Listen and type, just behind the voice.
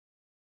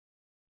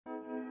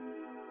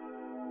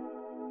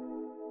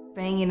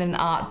Being in an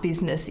art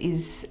business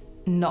is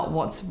not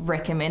what's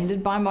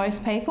recommended by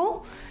most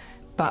people,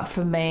 but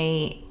for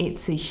me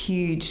it's a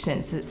huge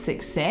sense of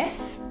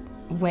success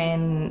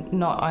when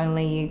not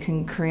only you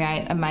can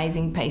create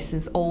amazing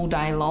pieces all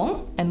day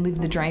long and live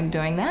the dream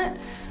doing that,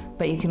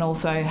 but you can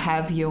also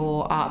have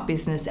your art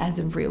business as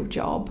a real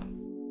job.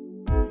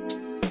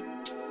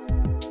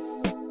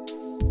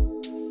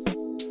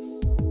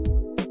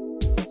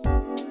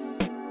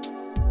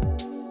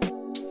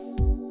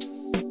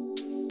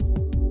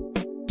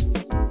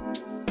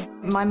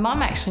 My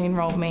mum actually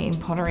enrolled me in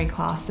pottery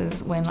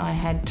classes when I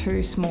had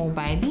 2 small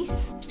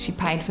babies. She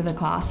paid for the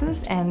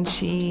classes and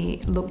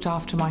she looked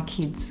after my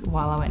kids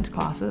while I went to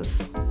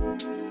classes.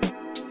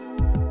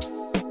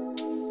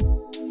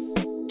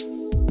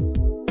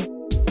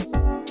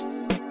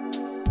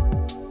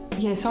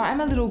 Yeah, so I'm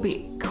a little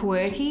bit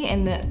quirky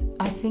in that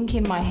I think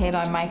in my head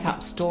I make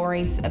up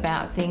stories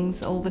about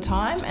things all the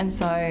time, and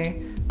so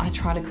I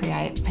try to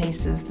create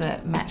pieces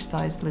that match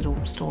those little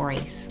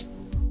stories.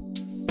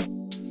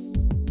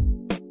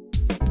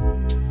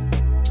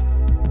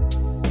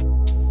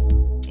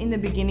 In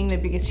the beginning, the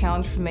biggest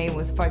challenge for me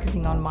was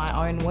focusing on my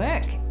own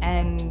work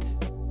and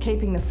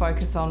keeping the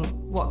focus on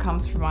what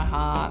comes from my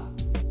heart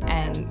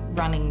and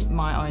running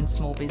my own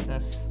small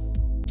business.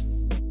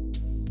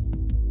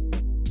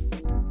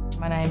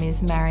 My name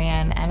is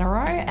Marianne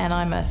Annereau and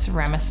I'm a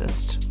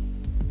ceramicist.